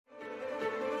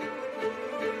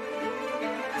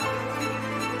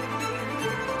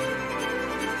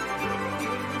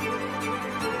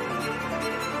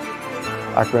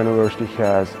Akfa University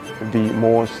has the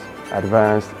most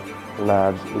advanced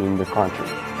labs in the country.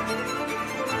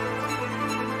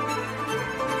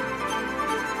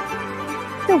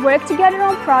 To work together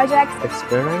on projects,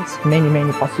 experience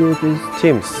many facilities,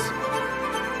 Teams.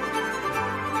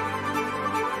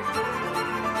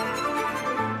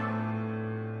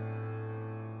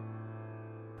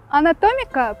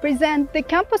 ANATOMICÁ presents the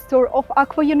campus tour of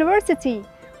Akfa University.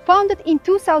 Founded in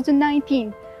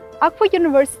 2019, Akfa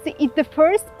University is the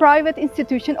first private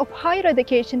institution of higher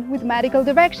education with medical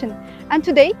direction. And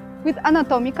today, with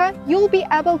ANATOMICÁ, you'll be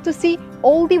able to see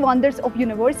all the wonders of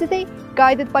university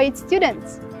guided by its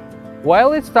students.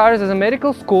 While it starts as a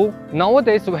medical school,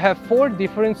 nowadays we have 4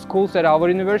 different schools at our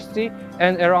university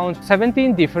and around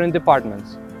 17 different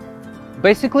departments.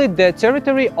 Basically, the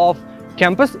territory of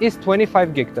campus is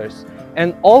 25 hectares,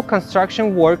 and all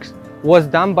construction works was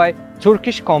done by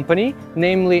Turkish company,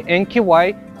 namely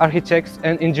NKY Architects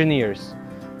and Engineers.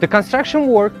 The construction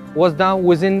work was done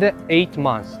within the 8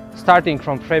 months, starting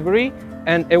from February,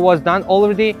 and it was done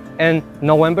already in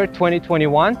November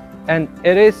 2021, and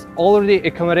it is already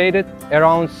accommodated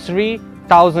around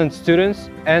 3,000 students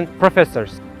and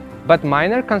professors. But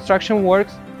minor construction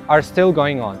works are still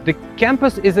going on. The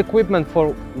campus is equipment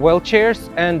for wheelchairs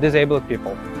and disabled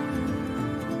people.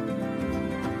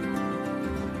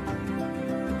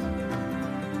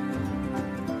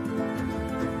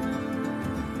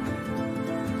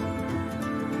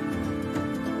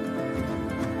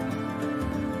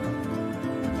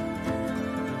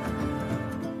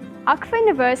 Akfa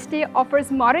University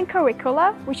offers modern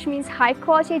curricula, which means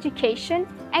high-quality education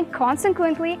and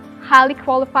consequently highly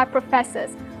qualified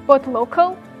professors, both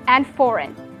local and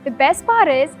foreign. The best part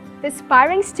is the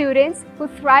aspiring students who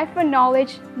thrive for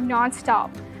knowledge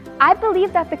non-stop. I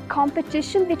believe that the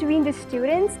competition between the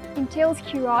students entails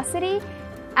curiosity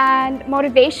and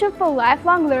motivation for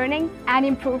lifelong learning and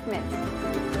improvement.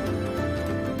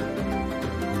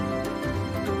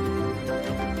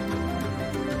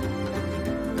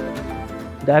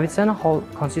 The Avicenna Hall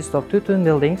consists of 2 twin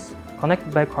buildings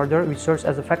connected by a corridor which serves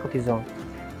as a faculty zone.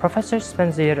 Professors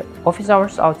spend their office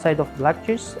hours outside of the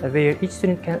lectures, where each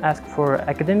student can ask for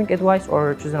academic advice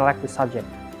or choose an elective subject.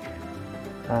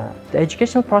 The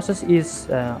educational process is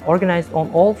organized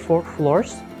on all 4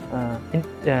 floors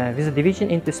with a division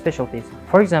into specialties.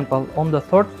 For example, on the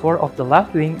 3rd floor of the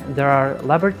left wing, there are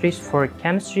laboratories for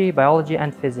chemistry, biology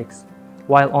and physics.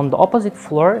 While on the opposite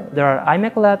floor, there are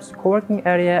IMEC labs, co-working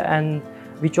area, and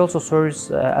which also serves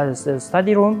as a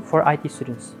study room for IT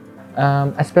students.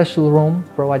 A special room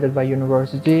provided by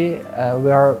university. We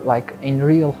are like in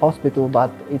real hospital, but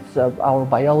it's our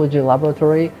biology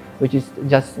laboratory, which is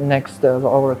just next to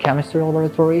our chemistry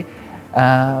laboratory.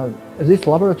 These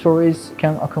laboratories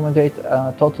can accommodate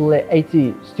totally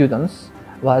 80 students,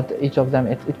 but each of them,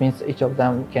 it means each of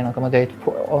them can accommodate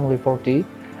only 40.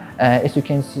 As you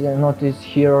can see, notice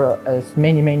here,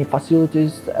 many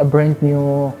facilities, brand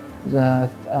new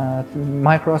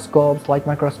microscopes, light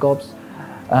microscopes,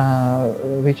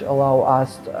 which allow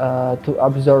us to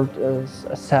observe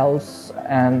cells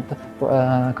and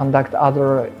conduct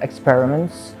other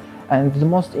experiments. And the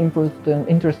most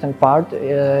interesting part,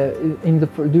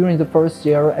 during the first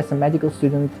year as a medical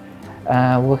student,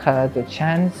 we had a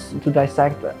chance to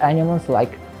dissect animals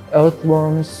like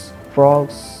earthworms,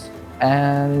 frogs,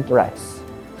 and rats.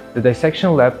 The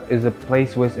dissection lab is a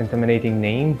place with intimidating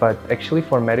name, but actually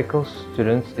for medical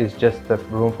students it's just a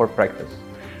room for practice.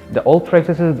 All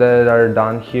practices that are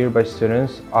done here by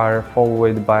students are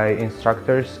followed by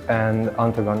instructors and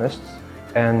antagonists,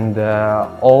 and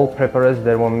all preparators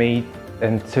that were made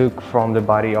and took from the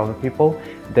body of the people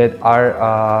that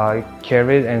are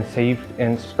carried and saved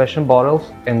in special bottles,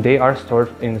 and they are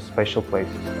stored in special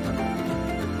places.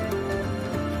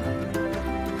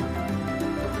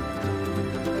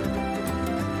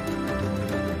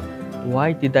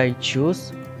 Why did I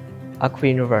choose Akfa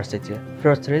University?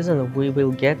 First reason, we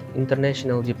will get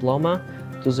international diploma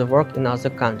to the work in other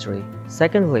country.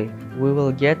 Secondly, we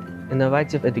will get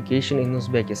innovative education in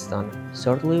Uzbekistan.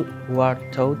 Thirdly, we are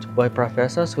taught by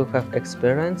professors who have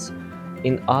experience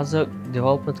in other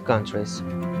developed countries.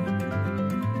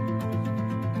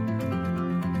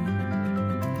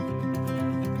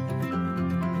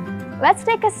 Let's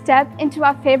take a step into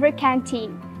our favorite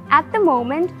canteen. At the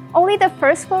moment, only the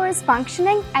first floor is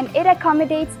functioning and it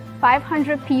accommodates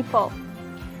 500 people.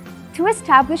 2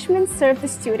 establishments serve the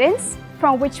students,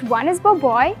 from which one is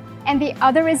Boboy and the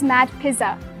other is Mad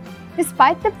Pizza.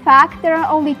 Despite the fact there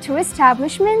are only 2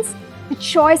 establishments, the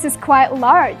choice is quite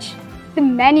large. The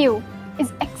menu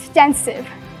is extensive.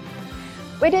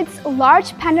 With its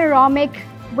large panoramic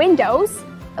windows,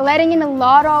 letting in a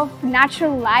lot of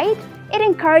natural light, It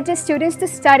encourages students to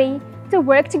study, to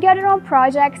work together on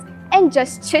projects, and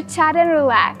just chit-chat and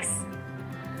relax.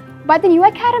 By the new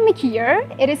academic year,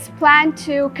 it is planned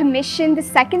to commission the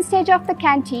second stage of the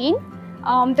canteen,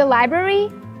 the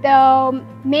library, the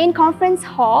main conference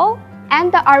hall,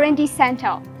 and the R&D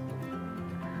center.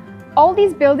 All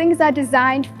these buildings are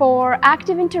designed for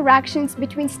active interactions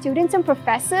between students and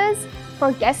professors,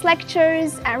 for guest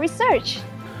lectures and research.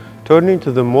 Turning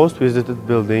to the most visited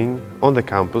building on the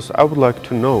campus, I would like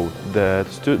to note that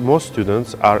most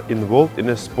students are involved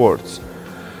in sports.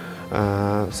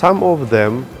 Some of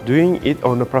them doing it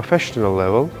on a professional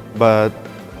level, but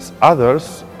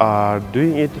others are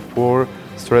doing it for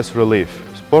stress relief.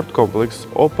 Sport complex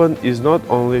open is not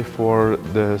only for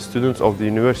the students of the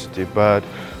university, but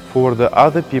for the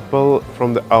other people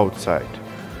from the outside.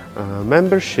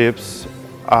 Memberships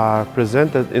are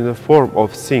presented in the form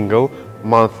of single,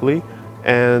 monthly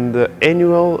and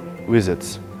annual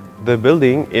visits. The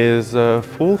building is a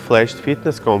full-fledged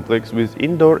fitness complex with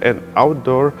indoor and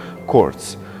outdoor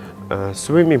courts, a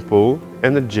swimming pool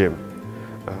and a gym.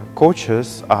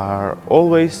 Coaches are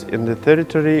always in the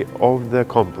territory of the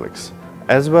complex,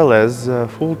 as well as a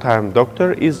full-time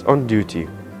doctor is on duty.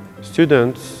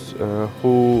 Students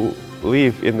who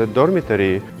live in the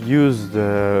dormitory use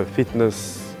the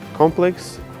fitness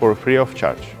complex for free of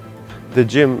charge. The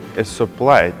gym is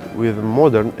supplied with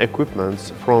modern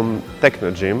equipments from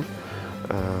Technogym,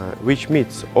 which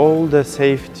meets all the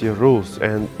safety rules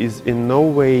and is in no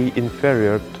way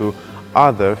inferior to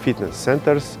other fitness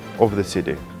centers of the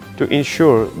city. To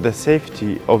ensure the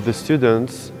safety of the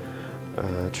students,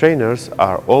 trainers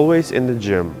are always in the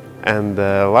gym and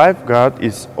the lifeguard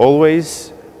is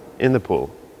always in the pool.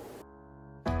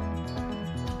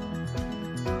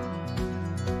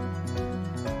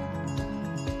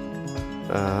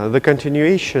 The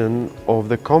continuation of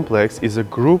the complex is a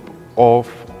group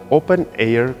of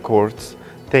open-air courts,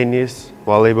 tennis,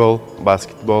 volleyball,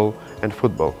 basketball and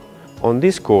football. On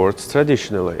these courts,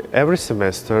 traditionally, every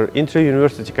semester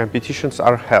inter-university competitions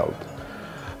are held.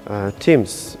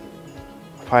 Teams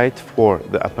fight for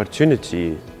the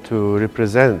opportunity to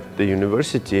represent the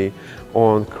university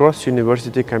on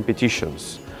cross-university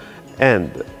competitions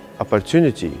and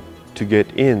opportunity to get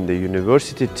in the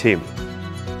university team.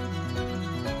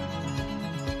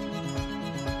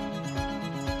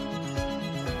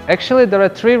 Actually, there are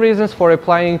three reasons for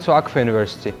applying to Akfa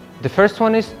University. The first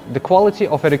one is the quality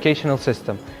of educational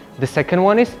system. The second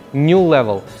one is new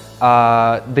level.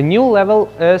 The new level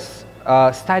is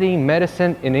studying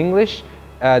medicine in English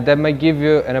that might give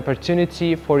you an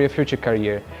opportunity for your future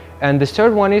career. And the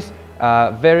third one is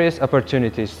various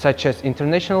opportunities such as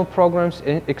international programs,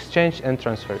 exchange and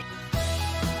transfers.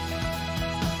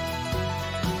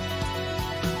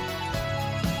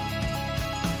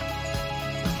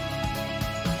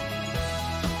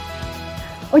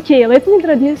 Okay, let me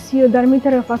introduce you the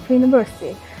dormitory of Akfa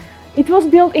University. It was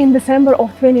built in December of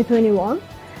 2021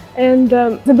 and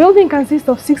the building consists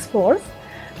of 6 floors.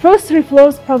 First 3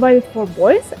 floors provided for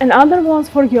boys and other ones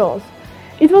for girls.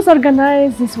 It was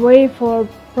organized this way for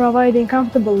providing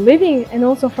comfortable living and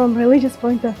also from religious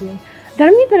point of view. The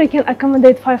dormitory can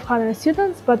accommodate 500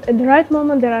 students, but at the right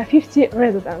moment there are 50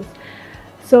 residents.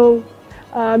 So,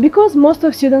 because most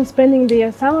of students spending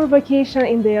their summer vacation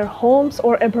in their homes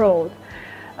or abroad.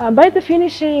 By the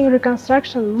finishing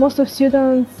reconstruction, most of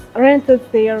students rented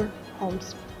their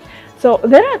homes. So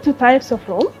there are 2 types of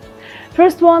room.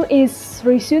 First one is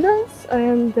 3 students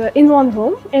and in one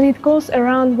room, and it costs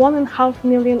around 1.5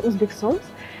 million Uzbek soms.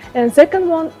 And second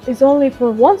one is only for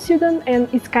 1 student and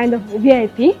it's kind of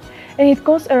VIP, and it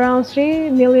costs around 3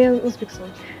 million Uzbek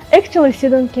soms. Actually,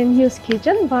 students can use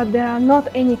kitchen, but there are not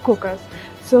any cookers,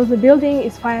 so the building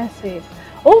is fire safe.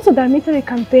 Also, dormitory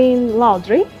contain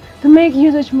laundry. To make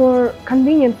usage more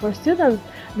convenient for students,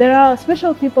 there are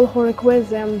special people who request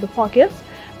them the pockets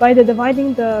by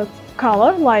dividing the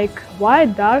color like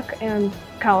white, dark and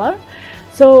color.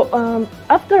 So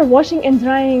after washing and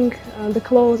drying the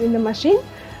clothes in the machine,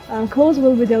 clothes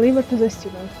will be delivered to the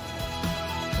students.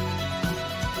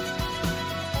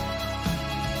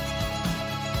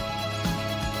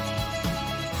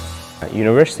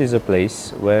 University is a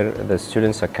place where the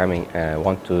students are coming and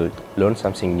want to learn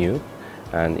something new,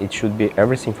 and it should be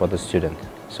everything for the student.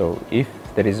 So if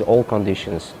there is all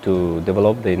conditions to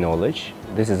develop their knowledge,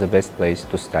 this is the best place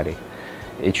to study.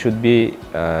 It should be,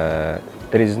 there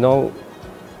is no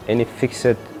any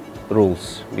fixed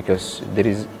rules, because there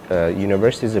is,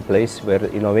 university is a place where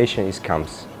innovation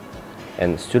comes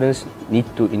and students need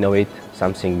to innovate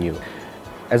something new.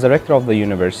 As a rector of the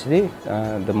university,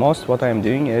 what I am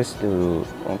doing is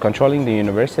controlling the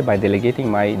university by delegating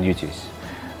my duties.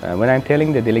 When I'm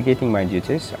telling the delegating my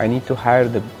duties, I need to hire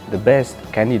the best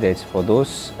candidates for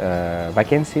those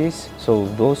vacancies, so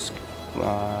those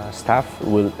staff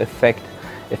will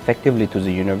effectively to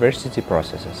the university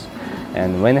processes.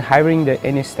 And when hiring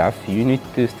any staff, you need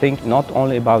to think not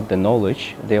only about the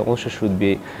knowledge, they also should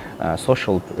be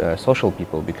social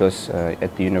people, because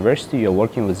at the university you're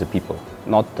working with the people,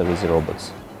 not with the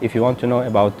robots. If you want to know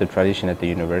about the tradition at the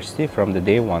university, from the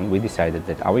day one we decided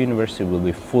that our university will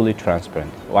be fully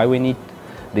transparent. Why we need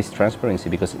this transparency?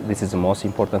 Because this is the most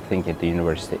important thing at the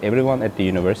university. Everyone at the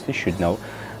university should know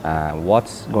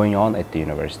what's going on at the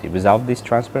university. Without this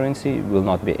transparency, will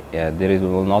not be, there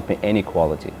will not be any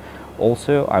quality.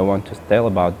 Also, I want to tell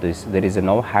about this, there is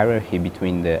no hierarchy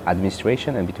between the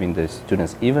administration and between the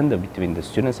students, even between the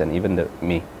students and even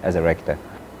me as a rector.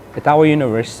 At our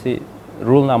university,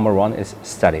 rule number one is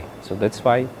study. So that's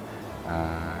why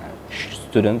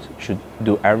students should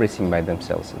do everything by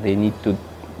themselves. They need to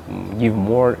give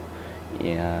more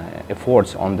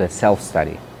efforts on the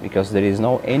self-study, because there is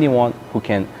no anyone who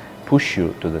can push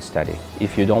you to the study.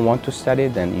 If you don't want to study,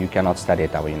 then you cannot study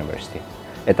at our university.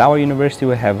 At our university,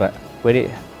 we have a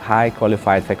very high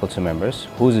qualified faculty members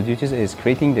whose duties is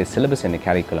creating the syllabus and the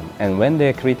curriculum. And when they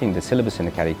are creating the syllabus and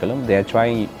the curriculum, they are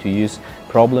trying to use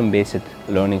problem-based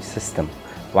learning system.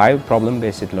 Why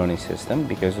problem-based learning system?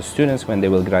 Because the students, when they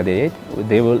will graduate,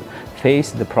 they will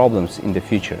face the problems in the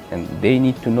future, and they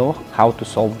need to know how to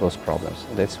solve those problems.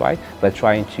 That's why we're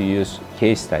trying to use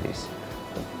case studies.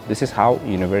 This is how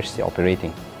university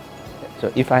operating.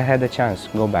 So if I had a chance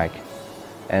to go back,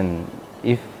 and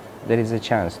if there is a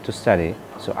chance to study,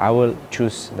 so I will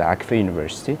choose the Akfa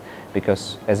University,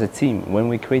 because as a team, when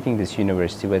we're creating this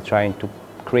university, we're trying to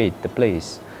create the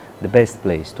best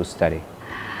place to study.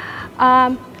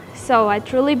 So I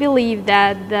truly believe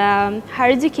that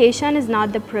higher education is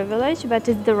not the privilege, but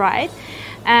it's the right,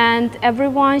 and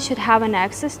everyone should have an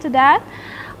access to that.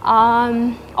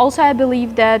 Also, I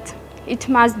believe that it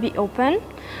must be open,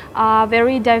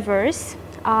 very diverse,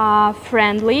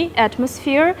 friendly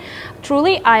atmosphere.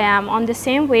 Truly, I am on the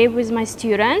same wave with my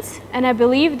students, and I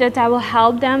believe that I will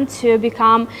help them to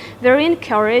become very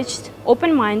encouraged,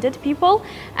 open-minded people,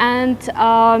 and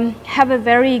have a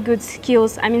very good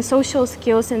skills, social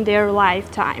skills in their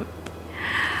lifetime.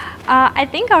 I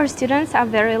think our students are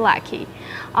very lucky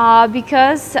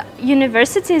because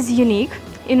university is unique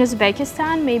in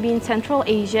Uzbekistan, maybe in Central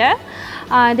Asia.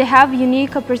 They have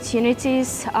unique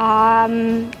opportunities,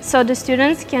 so the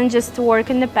students can just work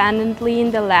independently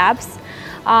in the labs.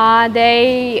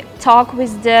 They talk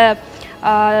with the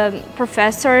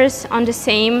professors on the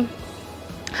same,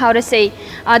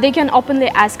 they can openly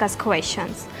ask us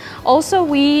questions. Also,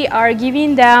 we are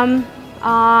giving them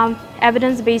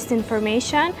evidence-based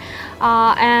information,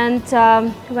 and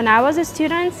when I was a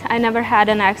student, I never had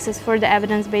an access for the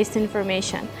evidence-based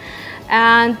information,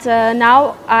 and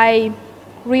now I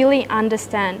really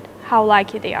understand how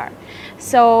lucky they are.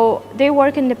 So they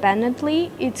work independently.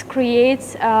 It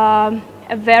creates a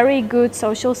very good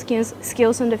social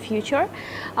skills in the future,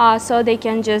 so they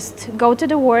can just go to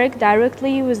the work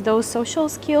directly with those social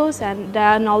skills and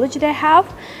the knowledge they have,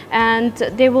 and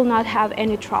they will not have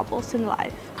any troubles in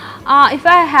life. If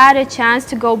I had a chance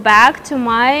to go back to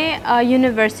my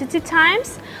university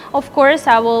times, of course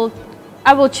I will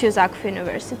choose Akfa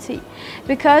University,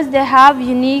 because they have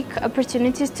unique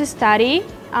opportunities to study.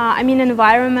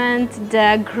 Environment,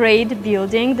 the great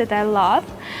building that I love.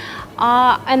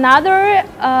 Another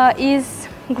is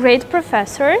great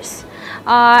professors.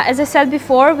 As I said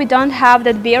before, we don't have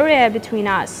that barrier between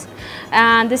us,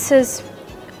 and this is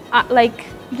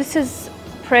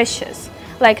precious.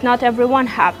 Like, not everyone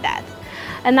have that.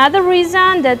 Another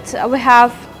reason that we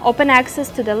have open access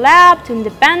to the lab, to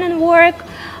independent work,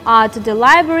 to the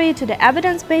library, to the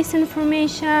evidence-based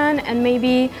information, and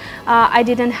maybe I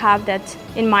didn't have that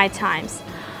in my times.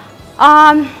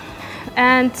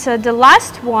 And the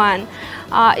last one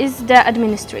is the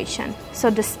administration.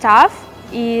 So the staff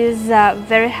is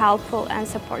very helpful and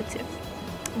supportive.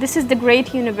 This is the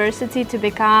great university to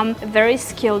become a very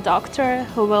skilled doctor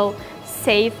who will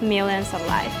save millions of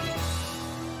lives.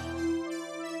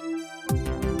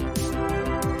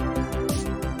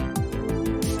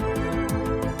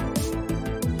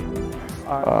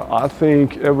 I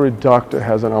think every doctor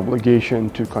has an obligation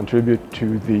to contribute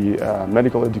to the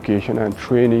medical education and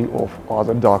training of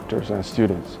other doctors and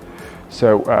students.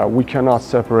 So we cannot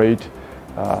separate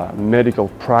medical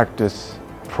practice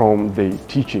from the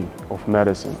teaching of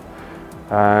medicine.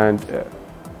 And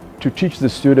to teach the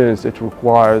students, it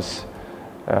requires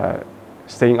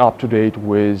staying up to date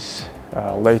with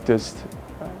latest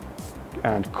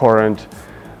and current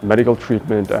medical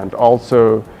treatment, and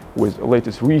also with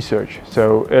latest research.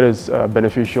 So it is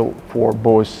beneficial for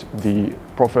both the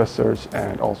professors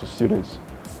and also students.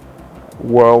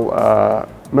 Well,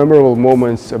 memorable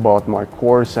moments about my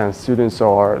course and students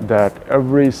are that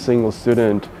every single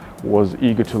student was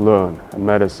eager to learn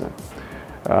medicine.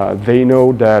 They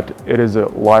know that it is a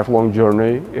lifelong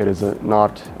journey. It is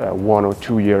not a 1 or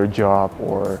 2 year job,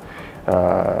 or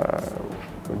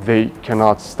they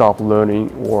cannot stop learning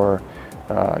or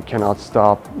cannot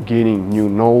stop gaining new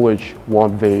knowledge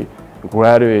once they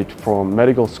graduate from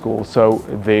medical school. So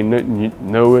they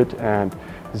know it, and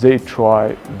they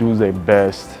try, do their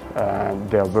best, and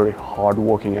they are very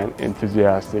hardworking and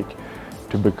enthusiastic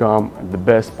to become the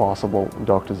best possible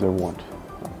doctors they want.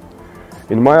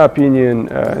 In my opinion,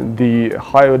 the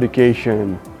higher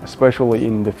education, especially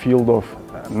in the field of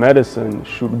medicine,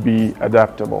 should be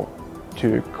adaptable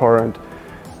to current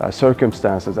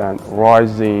circumstances and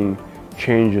rising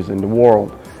changes in the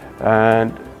world.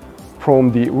 And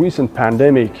from the recent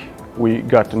pandemic, we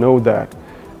got to know that,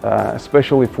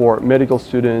 especially for medical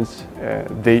students,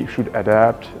 they should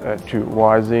adapt to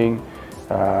rising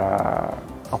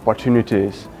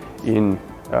opportunities in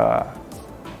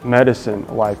medicine.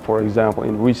 Like, for example,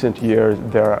 in recent years,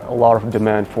 there are a lot of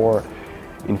demand for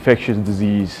infectious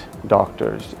disease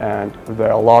doctors, and there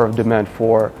are a lot of demand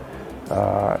for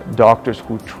doctors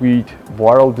who treat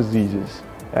viral diseases,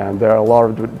 and there are a lot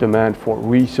of demand for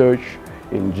research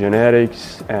in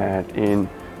genetics and in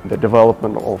the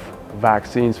development of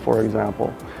vaccines, for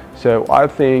example. So I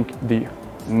think the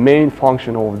main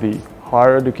function of the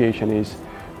higher education is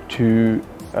to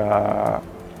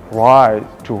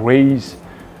raise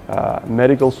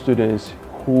medical students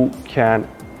who can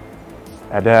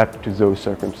adapt to those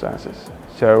circumstances.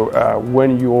 So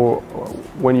when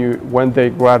they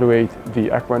graduate the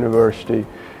Akfa University,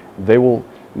 they will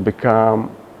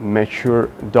become mature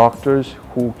doctors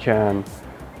who can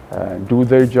do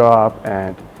their job,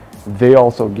 and they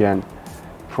also again,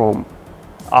 from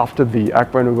after the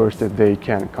Akfa University, they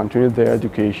can continue their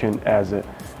education as a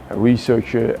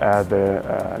researcher, as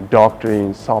a doctor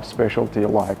in subspecialty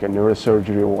like a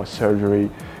neurosurgery or surgery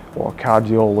or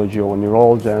cardiology or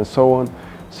neurology and so on.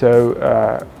 So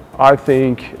I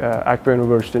think Akfa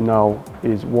University now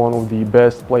is one of the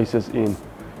best places in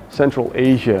Central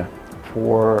Asia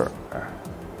for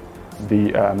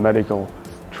the medical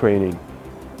training.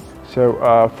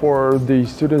 So for the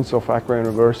students of Akfa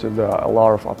University, there are a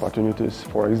lot of opportunities.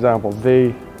 For example,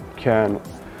 they can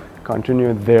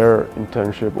continue their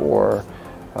internship or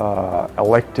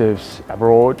electives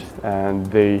abroad, and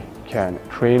they can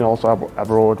train also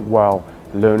abroad while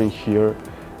learning here.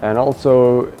 And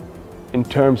also in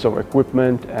terms of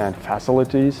equipment and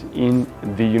facilities in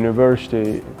the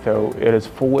university, so it is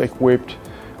fully equipped,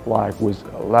 like with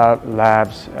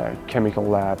labs, chemical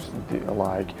labs,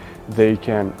 like they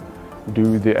can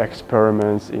do the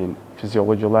experiments in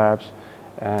physiology labs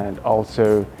and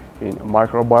also in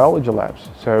microbiology labs.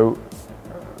 So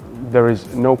there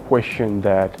is no question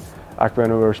that Akfa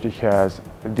University has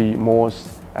the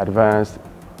most advanced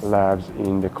labs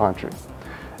in the country.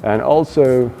 And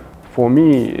also, for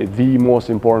me, the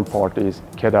most important part is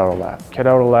cadaver lab.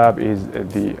 Cadaver lab is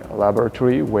the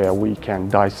laboratory where we can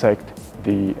dissect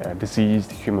the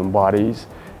diseased human bodies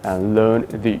and learn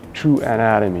the true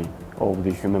anatomy of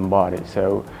the human body.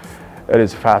 So it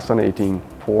is fascinating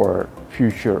for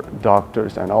future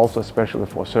doctors and also especially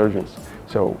for surgeons.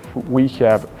 So we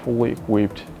have fully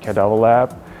equipped cadaver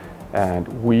lab, and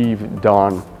we've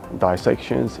done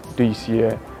dissections this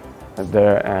year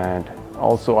there, and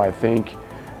also I think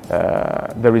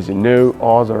there is no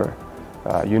other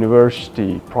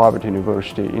university, private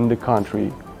university in the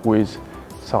country with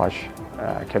such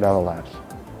cadaver labs.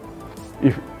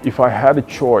 If I had a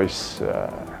choice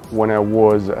when I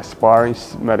was an aspiring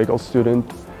medical student,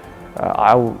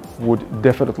 I would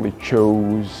definitely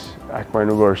choose Akfa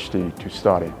University to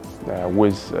study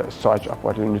with such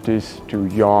opportunities to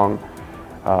young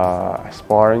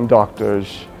aspiring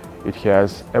doctors. It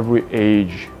has every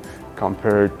age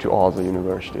compared to other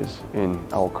universities in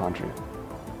our country.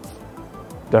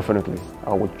 Definitely,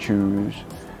 I would choose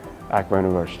Akfa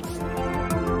University.